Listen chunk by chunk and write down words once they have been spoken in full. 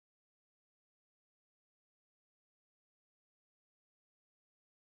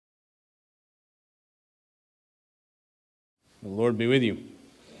The Lord be with you.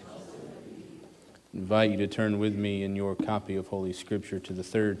 I invite you to turn with me in your copy of Holy Scripture to the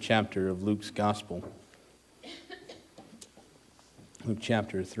 3rd chapter of Luke's Gospel. Luke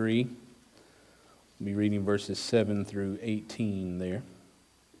chapter 3. We'll be reading verses 7 through 18 there.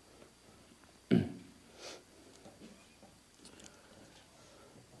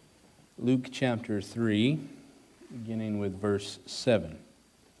 Luke chapter 3, beginning with verse 7.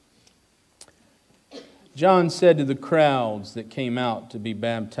 John said to the crowds that came out to be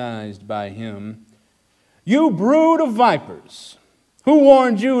baptized by him, "You brood of vipers, who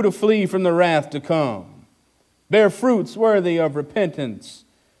warned you to flee from the wrath to come? Bear fruits worthy of repentance.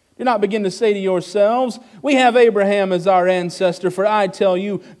 Do not begin to say to yourselves, 'We have Abraham as our ancestor,' for I tell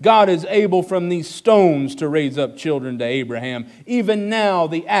you, God is able from these stones to raise up children to Abraham. Even now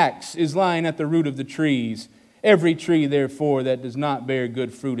the axe is lying at the root of the trees. Every tree, therefore, that does not bear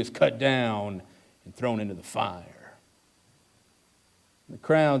good fruit is cut down and thrown into the fire." The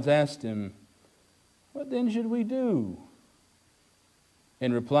crowds asked him, "What then should we do?"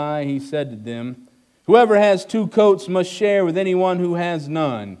 In reply, he said to them, "Whoever has 2 coats must share with anyone who has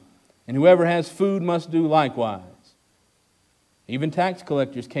none, and whoever has food must do likewise." Even tax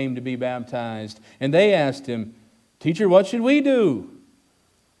collectors came to be baptized, and they asked him, "Teacher, what should we do?"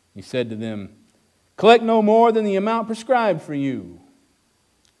 He said to them, "Collect no more than the amount prescribed for you."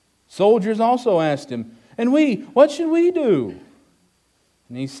 Soldiers also asked him, "And we, what should we do?"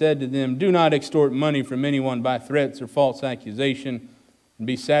 And he said to them, "Do not extort money from anyone by threats or false accusation, and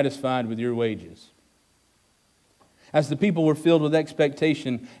be satisfied with your wages." As the people were filled with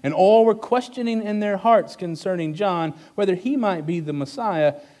expectation, and all were questioning in their hearts concerning John, whether he might be the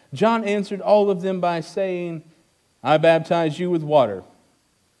Messiah, John answered all of them by saying, "I baptize you with water,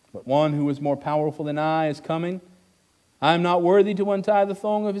 but one who is more powerful than I is coming. I am not worthy to untie the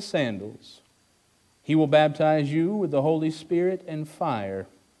thong of his sandals. He will baptize you with the Holy Spirit and fire.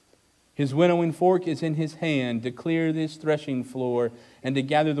 His winnowing fork is in his hand to clear this threshing floor and to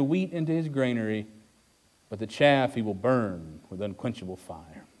gather the wheat into his granary, but the chaff he will burn with unquenchable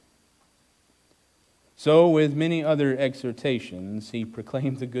fire." So, with many other exhortations, he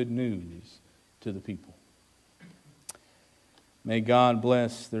proclaimed the good news to the people. May God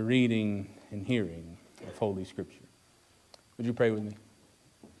bless the reading and hearing of Holy Scripture. Would you pray with me?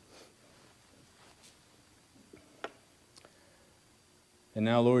 And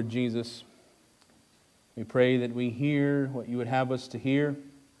now, Lord Jesus, we pray that we hear what you would have us to hear,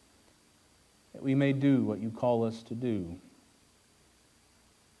 that we may do what you call us to do.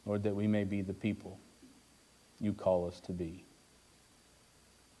 Lord, that we may be the people you call us to be.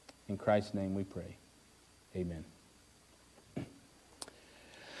 In Christ's name we pray. Amen.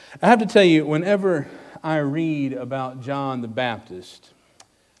 I have to tell you, whenever I read about John the Baptist,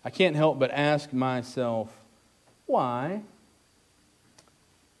 I can't help but ask myself, why?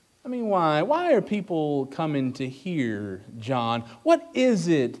 I mean, why? Why are people coming to hear John? What is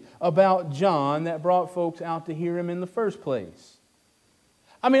it about John that brought folks out to hear him in the first place?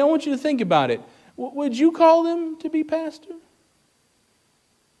 I mean, I want you to think about it. Would you call him to be pastor?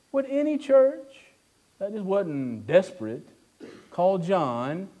 Would any church that just wasn't desperate call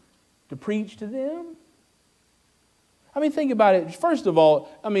John to preach to them? I mean, think about it. First of all,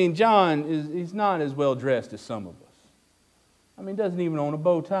 I mean, John he's not as well dressed as some of us. I mean, doesn't even own a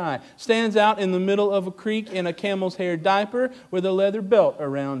bow tie. Stands out in the middle of a creek in a camel's hair diaper with a leather belt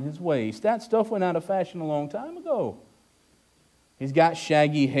around his waist. That stuff went out of fashion a long time ago. He's got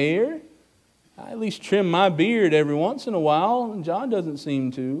shaggy hair. I at least trim my beard every once in a while, and John doesn't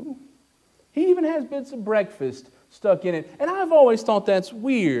seem to. He even has bits of breakfast stuck in it. And I've always thought that's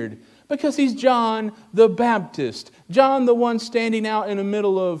weird, because he's John the Baptist. John, the one standing out in the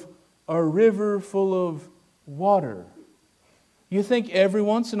middle of a river full of water. You think every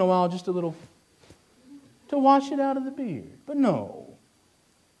once in a while, just a little, to wash it out of the beard. But no.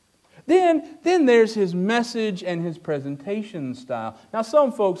 Then there's his message and his presentation style. Now,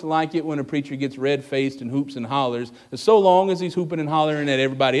 some folks like it when a preacher gets red-faced and hoops and hollers, so long as he's hooping and hollering at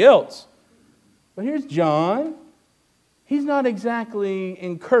everybody else. But here's John. He's not exactly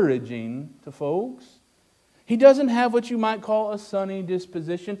encouraging to folks. He doesn't have what you might call a sunny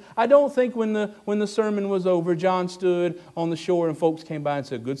disposition. I don't think when the sermon was over, John stood on the shore and folks came by and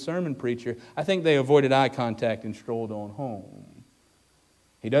said, "Good sermon, preacher." I think they avoided eye contact and strolled on home.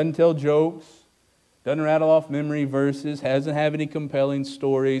 He doesn't tell jokes, doesn't rattle off memory verses, doesn't have any compelling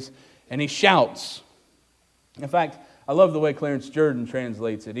stories, and he shouts. In fact, I love the way Clarence Jordan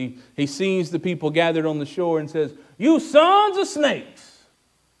translates it. He sees the people gathered on the shore and says, "You sons of snakes."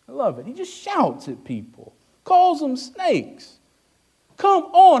 I love it. He just shouts at people. Calls them snakes. Come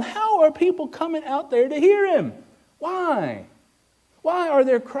on, how are people coming out there to hear him? Why? Why are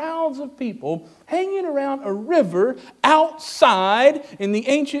there crowds of people hanging around a river outside in the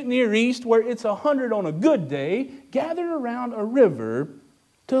ancient Near East where it's 100 on a good day, gathered around a river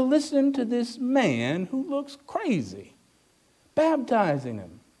to listen to this man who looks crazy, baptizing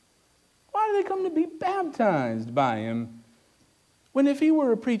him? Why do they come to be baptized by him? When if he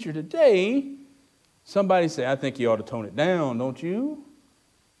were a preacher today, somebody say, I think you ought to tone it down, don't you?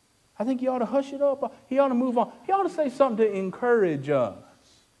 I think you ought to hush it up. He ought to move on. He ought to say something to encourage us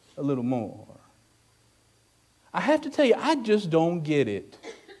a little more. I have to tell you, I just don't get it.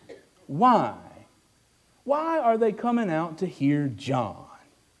 Why? Why are they coming out to hear John?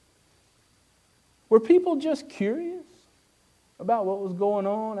 Were people just curious about what was going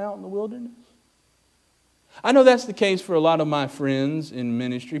on out in the wilderness? I know that's the case for a lot of my friends in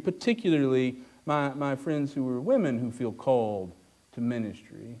ministry, particularly my friends who are women who feel called to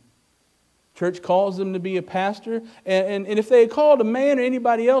ministry. Church calls them to be a pastor, and if they had called a man or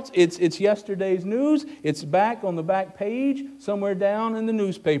anybody else, it's yesterday's news. It's back on the back page, somewhere down in the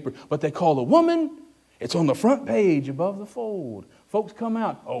newspaper. But they call a woman, it's on the front page above the fold. Folks come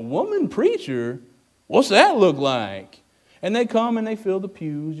out, a woman preacher? What's that look like? And they come and they fill the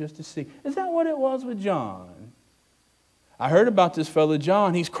pews just to see. Is that what it was with John? I heard about this fellow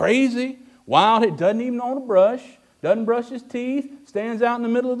John. He's crazy, wild. He doesn't even own a brush. Doesn't brush his teeth, stands out in the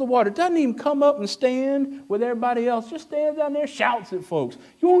middle of the water. Doesn't even come up and stand with everybody else. Just stands out there, shouts at folks.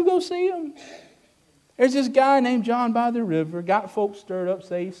 You want to go see him? There's this guy named John by the river. Got folks stirred up,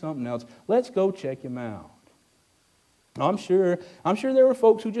 say something else. Let's go check him out. I'm sure there were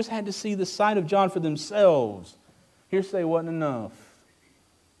folks who just had to see the sight of John for themselves. Hearsay wasn't enough.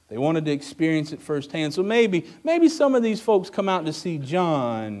 They wanted to experience it firsthand. So maybe some of these folks come out to see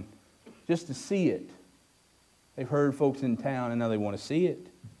John just to see it. They've heard folks in town and now they want to see it.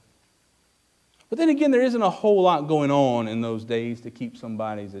 But then again, there isn't a whole lot going on in those days to keep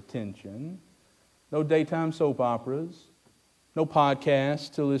somebody's attention. No daytime soap operas, no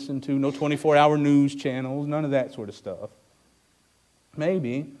podcasts to listen to, no 24-hour news channels, none of that sort of stuff.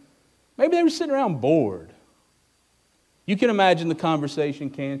 Maybe they were sitting around bored. You can imagine the conversation,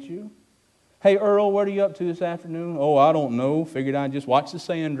 can't you? Hey, Earl, what are you up to this afternoon? Oh, I don't know. Figured I'd just watch the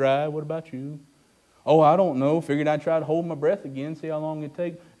sand dry. What about you? Oh, I don't know. Figured I'd try to hold my breath again, see how long it'd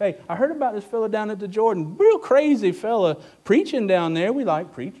take. Hey, I heard about this fella down at the Jordan. Real crazy fella preaching down there. We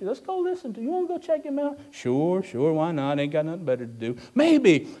like preaching. Let's go listen to him. You want to go check him out? Sure, why not? Ain't got nothing better to do.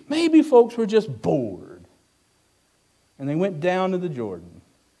 Maybe folks were just bored. And they went down to the Jordan.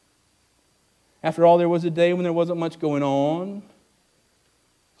 After all, there was a day when there wasn't much going on.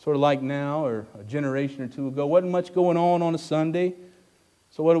 Sort of like now or a generation or two ago. Wasn't much going on a Sunday.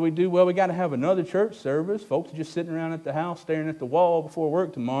 So what do? Well, we got to have another church service. Folks are just sitting around at the house staring at the wall before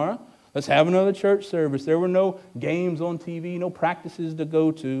work tomorrow. Let's have another church service. There were no games on TV, no practices to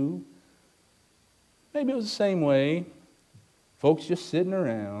go to. Maybe it was the same way. Folks just sitting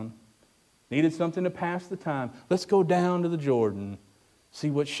around, needed something to pass the time. Let's go down to the Jordan, see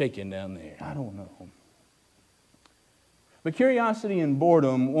what's shaking down there. I don't know. But curiosity and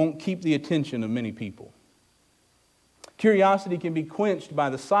boredom won't keep the attention of many people. Curiosity can be quenched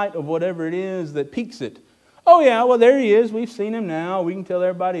by the sight of whatever it is that piques it. Oh yeah, well there he is. We've seen him now. We can tell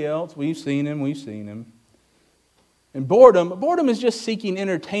everybody else. We've seen him. And boredom is just seeking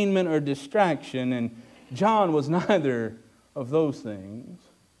entertainment or distraction. And John was neither of those things.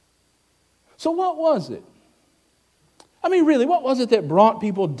 So what was it? I mean, really, what was it that brought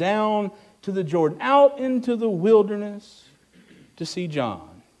people down to the Jordan, out into the wilderness to see John?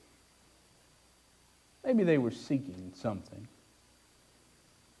 Maybe they were seeking something.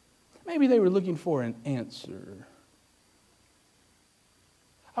 Maybe they were looking for an answer.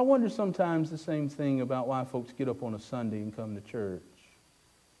 I wonder sometimes the same thing about why folks get up on a Sunday and come to church.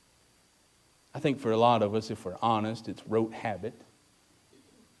 I think for a lot of us, if we're honest, it's rote habit.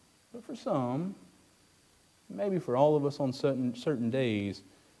 But for some, maybe for all of us on certain days,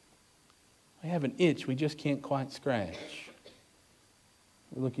 we have an itch we just can't quite scratch.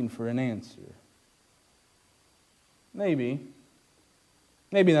 We're looking for an answer. Maybe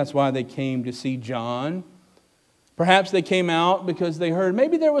that's why they came to see John. Perhaps they came out because they heard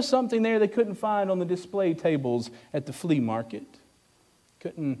maybe there was something there they couldn't find on the display tables at the flea market.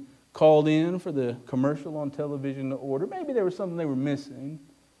 Couldn't call in for the commercial on television to order. Maybe there was something they were missing.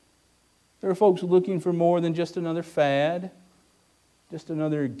 There were folks looking for more than just another fad, just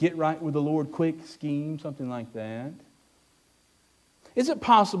another get right with the Lord quick scheme, something like that. Is it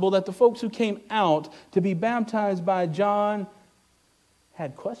possible that the folks who came out to be baptized by John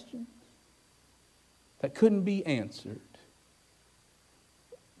had questions that couldn't be answered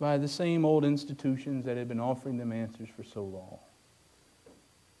by the same old institutions that had been offering them answers for so long?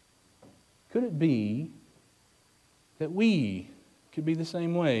 Could it be that we could be the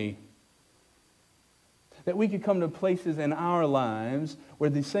same way? That we could come to places in our lives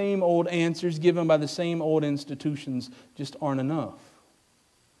where the same old answers given by the same old institutions just aren't enough.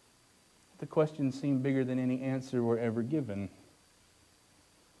 The questions seem bigger than any answer were ever given.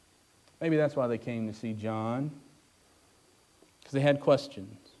 Maybe that's why they came to see John, because they had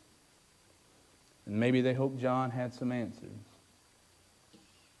questions. And maybe they hoped John had some answers.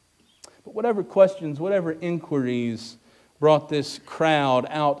 But whatever questions, whatever inquiries brought this crowd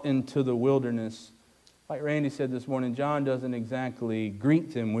out into the wilderness, like Randy said this morning, John doesn't exactly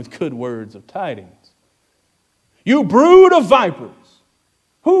greet them with good words of tidings. You brood of vipers!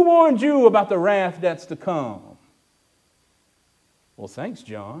 Who warned you about the wrath that's to come? Well, thanks,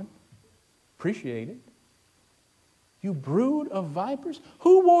 John. Appreciate it. You brood of vipers?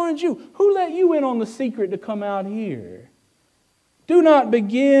 Who warned you? Who let you in on the secret to come out here? Do not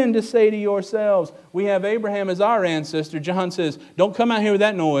begin to say to yourselves, we have Abraham as our ancestor. John says, don't come out here with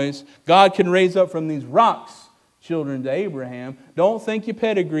that noise. God can raise up from these rocks children to Abraham. Don't think your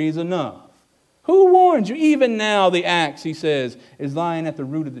pedigree is enough. Who warned you? Even now the axe, he says, is lying at the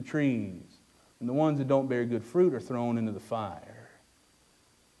root of the trees. And the ones that don't bear good fruit are thrown into the fire.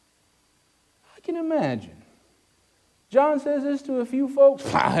 I can imagine. John says this to a few folks.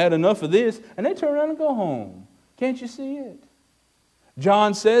 I had enough of this. And they turn around and go home. Can't you see it?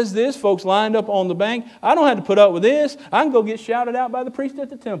 John says this, folks lined up on the bank. I don't have to put up with this. I can go get shouted out by the priest at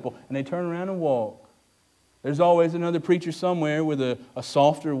the temple. And they turn around and walk. There's always another preacher somewhere with a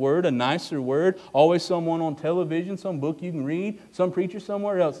softer word, a nicer word. Always someone on television, some book you can read. Some preacher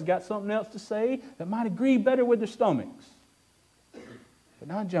somewhere else has got something else to say that might agree better with their stomachs. But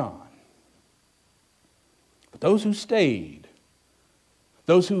not John. But those who stayed,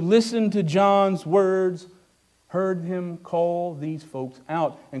 those who listened to John's words, heard him call these folks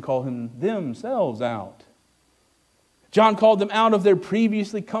out and call him themselves out. John called them out of their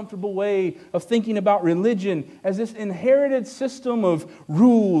previously comfortable way of thinking about religion as this inherited system of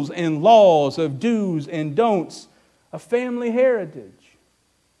rules and laws, of do's and don'ts, a family heritage.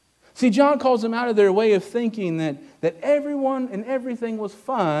 See, John calls them out of their way of thinking that everyone and everything was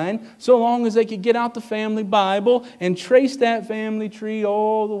fine so long as they could get out the family Bible and trace that family tree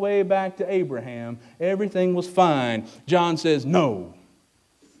all the way back to Abraham. Everything was fine. John says, no,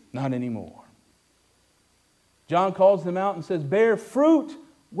 not anymore. John calls them out and says, bear fruit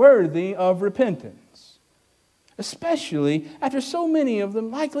worthy of repentance. Especially after so many of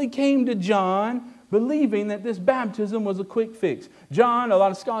them likely came to John believing that this baptism was a quick fix. John, a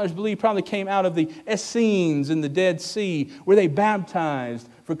lot of scholars believe, probably came out of the Essenes in the Dead Sea where they baptized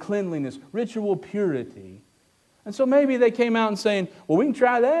for cleanliness, ritual purity. And so maybe they came out and saying, well, we can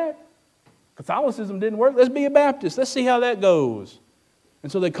try that. Catholicism didn't work. Let's be a Baptist. Let's see how that goes. And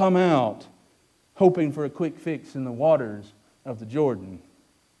so they come out hoping for a quick fix in the waters of the Jordan.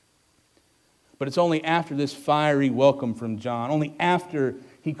 But it's only after this fiery welcome from John, only after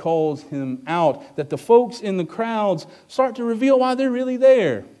he calls him out, that the folks in the crowds start to reveal why they're really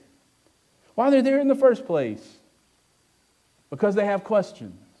there. Why they're there in the first place. Because they have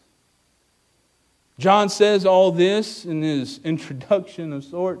questions. John says all this in his introduction of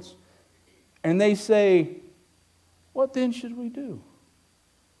sorts, and they say, what then should we do?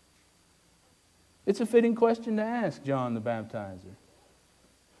 It's a fitting question to ask John the Baptizer.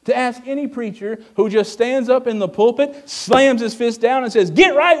 To ask any preacher who just stands up in the pulpit, slams his fist down and says,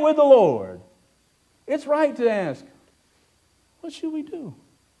 get right with the Lord. It's right to ask, what should we do?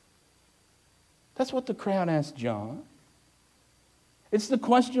 That's what the crowd asked John. It's the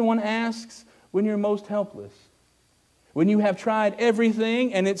question one asks when you're most helpless. When you have tried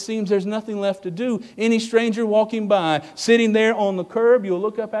everything and it seems there's nothing left to do. Any stranger walking by, sitting there on the curb, you'll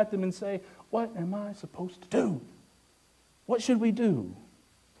look up at them and say, what am I supposed to do? What should we do?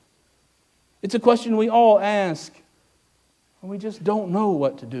 It's a question we all ask when we just don't know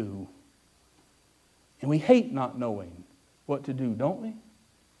what to do. And we hate not knowing what to do, don't we?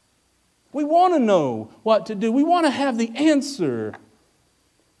 We want to know what to do. We want to have the answer.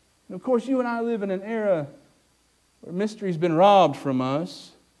 And of course, you and I live in an era where mystery's been robbed from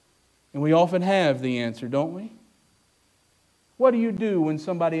us, and we often have the answer, don't we? What do you do when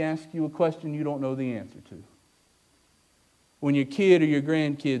somebody asks you a question you don't know the answer to? When your kid or your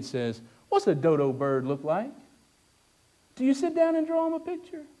grandkid says, what's a dodo bird look like? Do you sit down and draw them a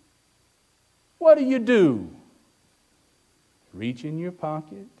picture? What do you do? Reach in your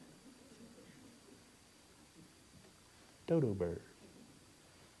pocket. Dodo bird.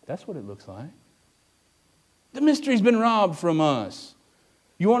 That's what it looks like. The mystery's been robbed from us.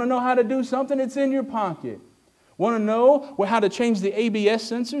 You want to know how to do something? It's in your pocket. Want to know how to change the ABS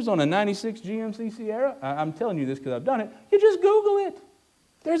sensors on a 96 GMC Sierra? I'm telling you this because I've done it. You just Google it.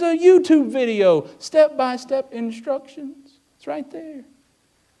 There's a YouTube video, step-by-step instructions. It's right there.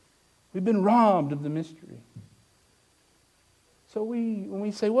 We've been robbed of the mystery. So when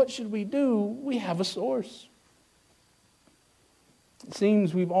we say, what should we do? We have a source. It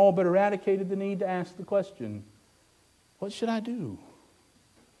seems we've all but eradicated the need to ask the question, what should I do?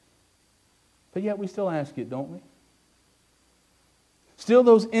 But yet we still ask it, don't we? Still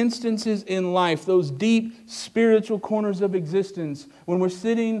those instances in life, those deep spiritual corners of existence, when we're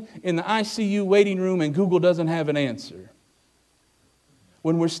sitting in the ICU waiting room and Google doesn't have an answer.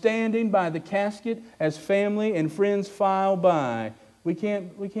 When we're standing by the casket as family and friends file by, we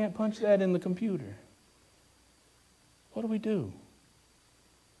can't punch that in the computer. What do we do?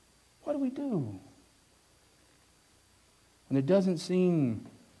 What do we do? When there doesn't seem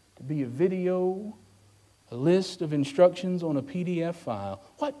to be a video, a list of instructions on a PDF file,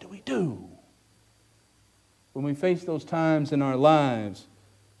 what do we do? When we face those times in our lives,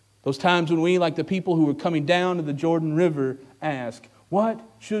 those times when we, like the people who were coming down to the Jordan River, ask, what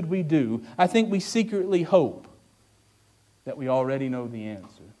should we do? I think we secretly hope that we already know the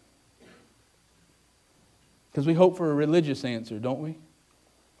answer. Because we hope for a religious answer, don't we?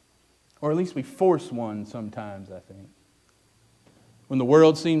 Or at least we force one sometimes, I think. When the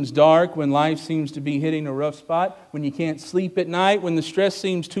world seems dark, when life seems to be hitting a rough spot, when you can't sleep at night, when the stress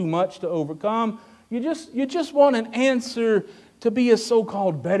seems too much to overcome, you just want an answer to be a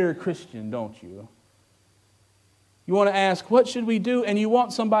so-called better Christian, don't you? You want to ask, what should we do? And you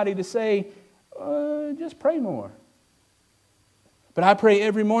want somebody to say, just pray more. But I pray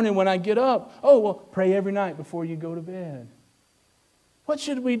every morning when I get up. Oh, well, pray every night before you go to bed. What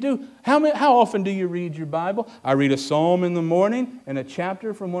should we do? How often do you read your Bible? I read a psalm in the morning and a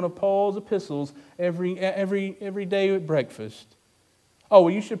chapter from one of Paul's epistles every day at breakfast. Oh,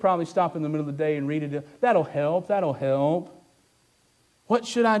 well, you should probably stop in the middle of the day and read it. That'll help. That'll help. What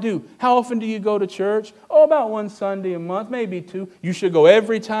should I do? How often do you go to church? Oh, about one Sunday a month, maybe two. You should go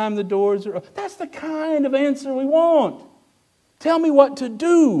every time the doors are open. That's the kind of answer we want. Tell me what to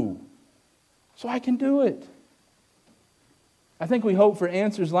do so I can do it. I think we hope for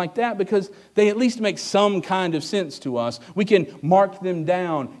answers like that because they at least make some kind of sense to us. We can mark them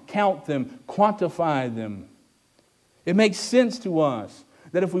down, count them, quantify them. It makes sense to us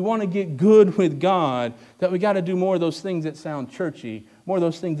that if we want to get good with God, that we got to do more of those things that sound churchy, more of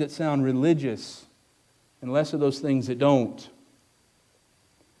those things that sound religious, and less of those things that don't.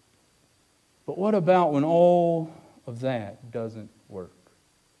 But what about when all of that doesn't work?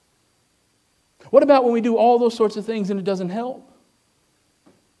 What about when we do all those sorts of things and it doesn't help?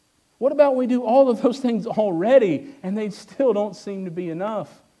 What about when we do all of those things already and they still don't seem to be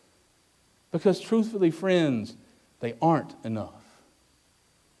enough? Because truthfully, friends, they aren't enough.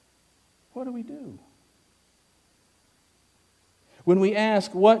 What do we do? When we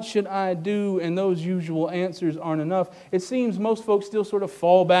ask, what should I do, and those usual answers aren't enough, it seems most folks still sort of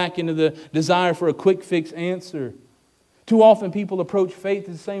fall back into the desire for a quick fix answer. Too often people approach faith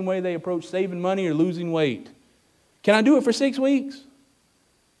the same way they approach saving money or losing weight. Can I do it for 6 weeks?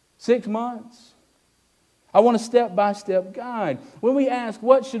 6 months? I want a step-by-step guide. When we ask,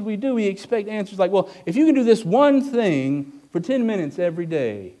 what should we do, we expect answers like, well, if you can do this one thing for 10 minutes every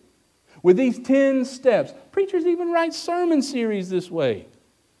day, with these 10 steps, preachers even write sermon series this way.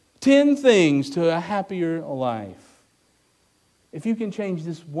 10 things to a happier life. If you can change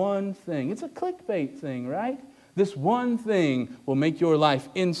this one thing, it's a clickbait thing, right? This one thing will make your life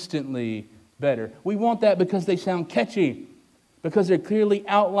instantly better. We want that because they sound catchy, because they're clearly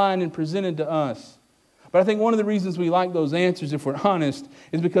outlined and presented to us. But I think one of the reasons we like those answers, if we're honest,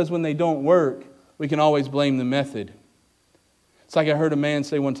 is because when they don't work, we can always blame the method. It's like I heard a man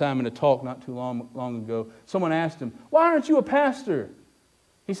say one time in a talk not too long ago. Someone asked him, why aren't you a pastor?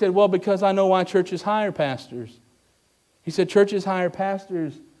 He said, well, because I know why churches hire pastors. He said, churches hire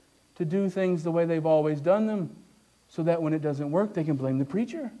pastors to do things the way they've always done them, so that when it doesn't work, they can blame the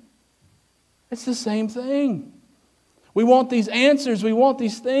preacher. It's the same thing. We want these answers, we want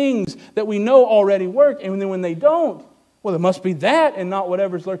these things that we know already work, and then when they don't, well, it must be that and not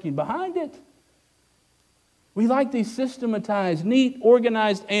whatever's lurking behind it. We like these systematized, neat,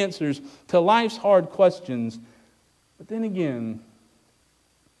 organized answers to life's hard questions. But then again,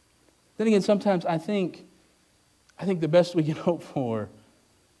 sometimes I think the best we can hope for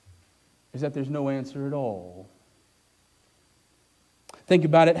is that there's no answer at all. Think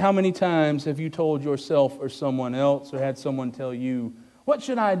about it. How many times have you told yourself or someone else or had someone tell you, what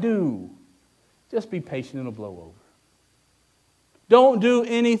should I do? Just be patient, it'll blow over. Don't do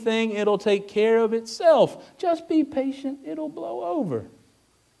anything. It'll take care of itself. Just be patient. It'll blow over.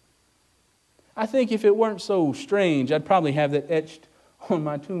 I think if it weren't so strange, I'd probably have that etched on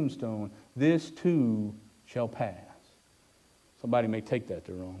my tombstone. This too shall pass. Somebody may take that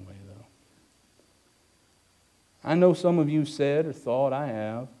the wrong way, though. I know some of you said or thought, I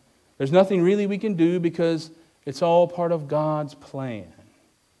have, there's nothing really we can do because it's all part of God's plan.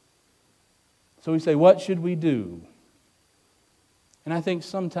 So we say, what should we do? And I think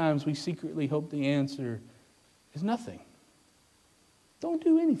sometimes we secretly hope the answer is nothing. Don't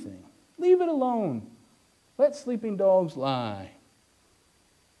do anything. Leave it alone. Let sleeping dogs lie.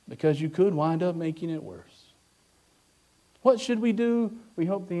 Because you could wind up making it worse. What should we do? We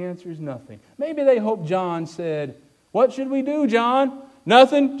hope the answer is nothing. Maybe they hope John said, what should we do, John?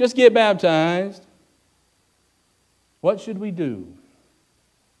 Nothing, just get baptized. What should we do?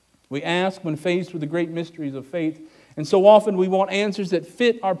 We ask when faced with the great mysteries of faith, and so often we want answers that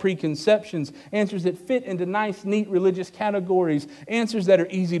fit our preconceptions, answers that fit into nice, neat religious categories, answers that are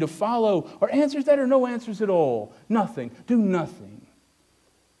easy to follow, or answers that are no answers at all. Nothing. Do nothing.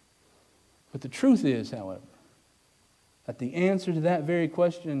 But the truth is, however, that the answer to that very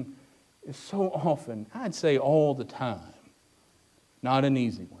question is so often, I'd say all the time, not an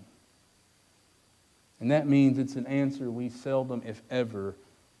easy one. And that means it's an answer we seldom, if ever,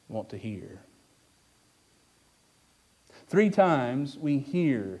 want to hear. 3 times we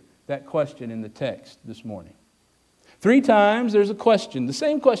hear that question in the text this morning. 3 times there's a question, the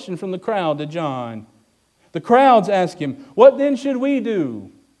same question from the crowd to John. The crowds ask him, what then should we do?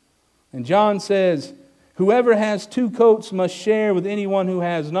 And John says, whoever has 2 coats must share with anyone who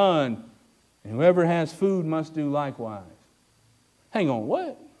has none, and whoever has food must do likewise. Hang on,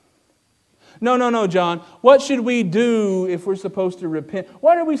 what? No, John. What should we do if we're supposed to repent?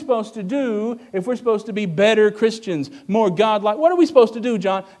 What are we supposed to do if we're supposed to be better Christians, more godlike? What are we supposed to do,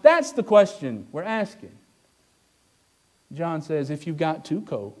 John? That's the question we're asking. John says, if you've got 2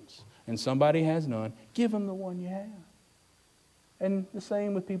 coats and somebody has none, give them the one you have. And the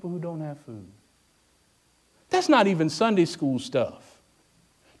same with people who don't have food. That's not even Sunday school stuff.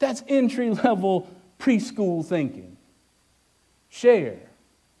 That's entry-level preschool thinking. Share.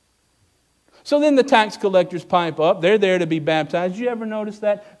 So then the tax collectors pipe up. They're there to be baptized. Did you ever notice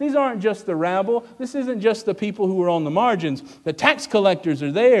that? These aren't just the rabble. This isn't just the people who are on the margins. The tax collectors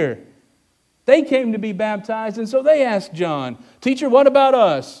are there. They came to be baptized, and so they asked John, Teacher, what about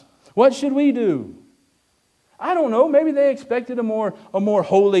us? What should we do? I don't know. Maybe they expected a more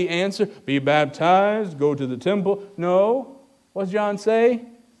holy answer. Be baptized, go to the temple. No. What does John say?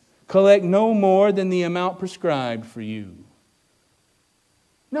 Collect no more than the amount prescribed for you.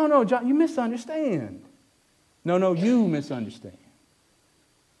 No, John, you misunderstand. No, you misunderstand.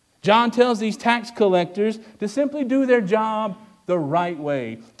 John tells these tax collectors to simply do their job the right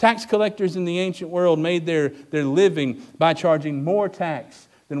way. Tax collectors in the ancient world made their living by charging more tax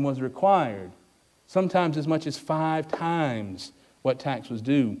than was required. Sometimes as much as 5 times what tax was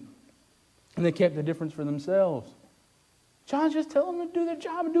due. And they kept the difference for themselves. John's just telling them to do their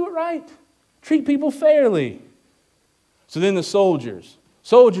job and do it right. Treat people fairly. So then the soldiers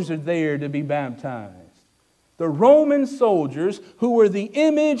are there to be baptized. The Roman soldiers who were the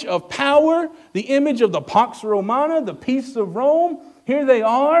image of power, the image of the Pax Romana, the peace of Rome. Here they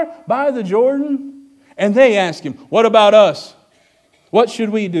are by the Jordan. And they ask him, what about us? What should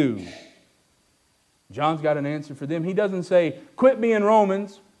we do? John's got an answer for them. He doesn't say, quit being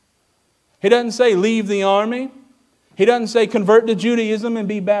Romans. He doesn't say, leave the army. He doesn't say, convert to Judaism and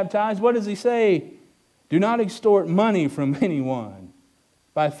be baptized. What does he say? Do not extort money from anyone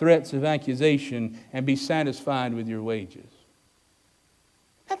by threats of accusation, and be satisfied with your wages.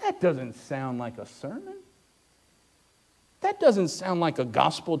 Now that doesn't sound like a sermon. That doesn't sound like a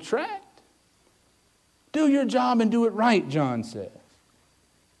gospel tract. Do your job and do it right, John says.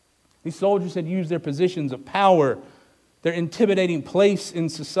 These soldiers had used their positions of power, their intimidating place in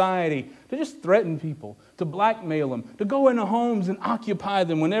society, to just threaten people, to blackmail them, to go into homes and occupy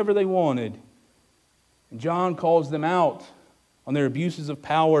them whenever they wanted. And John calls them out on their abuses of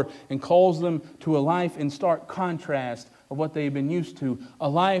power and calls them to a life in stark contrast of what they've been used to. A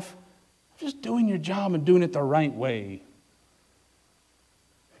life of just doing your job and doing it the right way.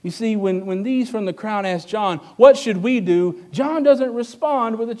 You see, when these from the crowd ask John, what should we do? John doesn't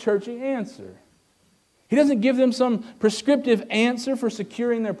respond with a churchy answer. He doesn't give them some prescriptive answer for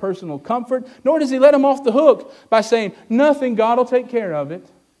securing their personal comfort, nor does he let them off the hook by saying, nothing, God will take care of it.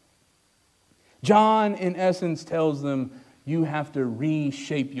 John, in essence, tells them, you have to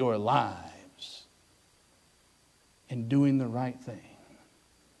reshape your lives in doing the right thing.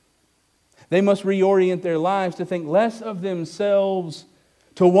 They must reorient their lives to think less of themselves,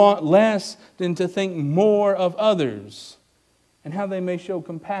 to want less than to think more of others, and how they may show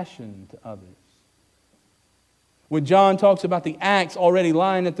compassion to others. When John talks about the axe already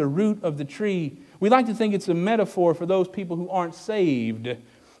lying at the root of the tree, we like to think it's a metaphor for those people who aren't saved,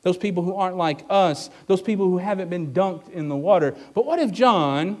 those people who aren't like us, those people who haven't been dunked in the water. But what if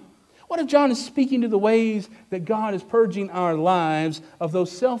John is speaking to the ways that God is purging our lives of those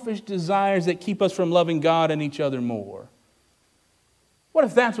selfish desires that keep us from loving God and each other more? What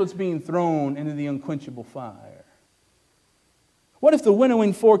if that's what's being thrown into the unquenchable fire? What if the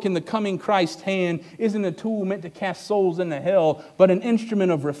winnowing fork in the coming Christ's hand isn't a tool meant to cast souls into hell, but an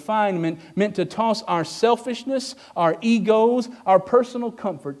instrument of refinement meant to toss our selfishness, our egos, our personal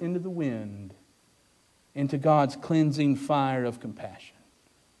comfort into the wind, into God's cleansing fire of compassion?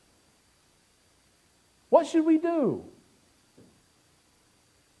 What should we do?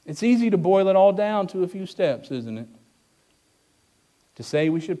 It's easy to boil it all down to a few steps, isn't it? To say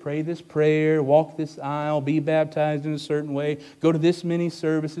we should pray this prayer, walk this aisle, be baptized in a certain way, go to this many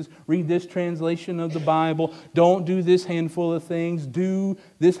services, read this translation of the Bible, don't do this handful of things, do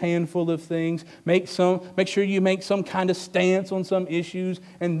this handful of things, make sure you make some kind of stance on some issues,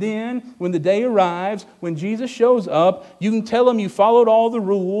 and then when the day arrives, when Jesus shows up, you can tell him you followed all the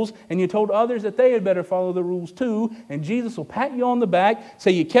rules and you told others that they had better follow the rules too, and Jesus will pat you on the back,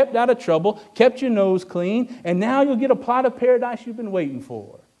 say you kept out of trouble, kept your nose clean, and now you'll get a plot of paradise you've been waiting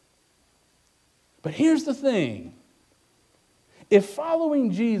for. But here's the thing. If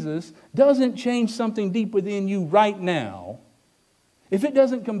following Jesus doesn't change something deep within you right now, if it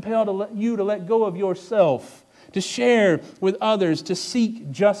doesn't compel you to let go of yourself, to share with others, to seek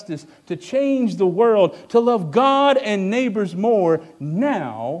justice, to change the world, to love God and neighbors more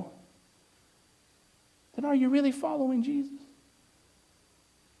now, then are you really following Jesus?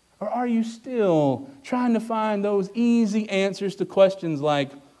 Or are you still trying to find those easy answers to questions like,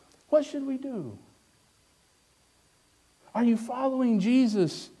 what should we do? Are you following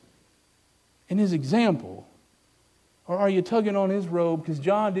Jesus in his example? Or are you tugging on his robe because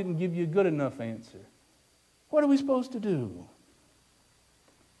John didn't give you a good enough answer? What are we supposed to do?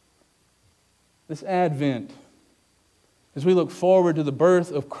 This Advent, as we look forward to the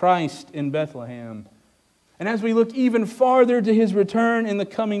birth of Christ in Bethlehem, and as we look even farther to his return in the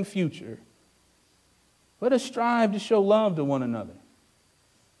coming future, let us strive to show love to one another.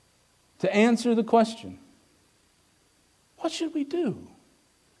 To answer the question, what should we do?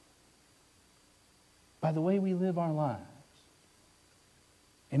 By the way we live our lives.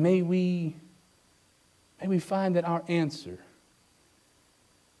 And may we find that our answer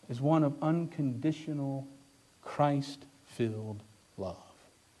is one of unconditional, Christ-filled love.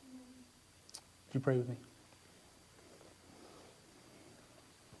 Would you pray with me?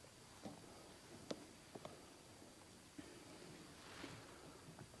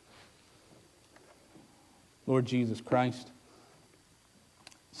 Lord Jesus Christ,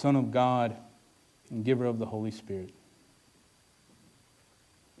 Son of God and giver of the Holy Spirit.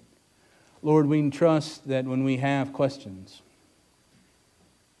 Lord, we trust that when we have questions,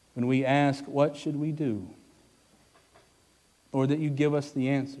 when we ask, what should we do? Lord, that you give us the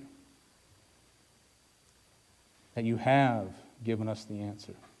answer. That you have given us the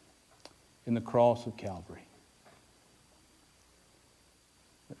answer in the cross of Calvary.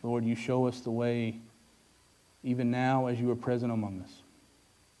 That, Lord, you show us the way even now as you are present among us.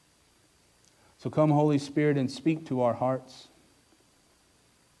 So come, Holy Spirit, and speak to our hearts.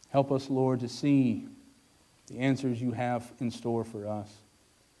 Help us, Lord, to see the answers you have in store for us,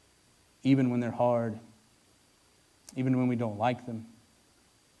 even when they're hard, even when we don't like them,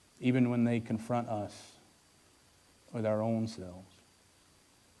 even when they confront us with our own selves.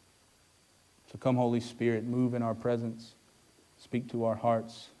 So come, Holy Spirit, move in our presence, speak to our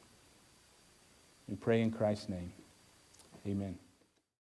hearts. We pray in Christ's name. Amen.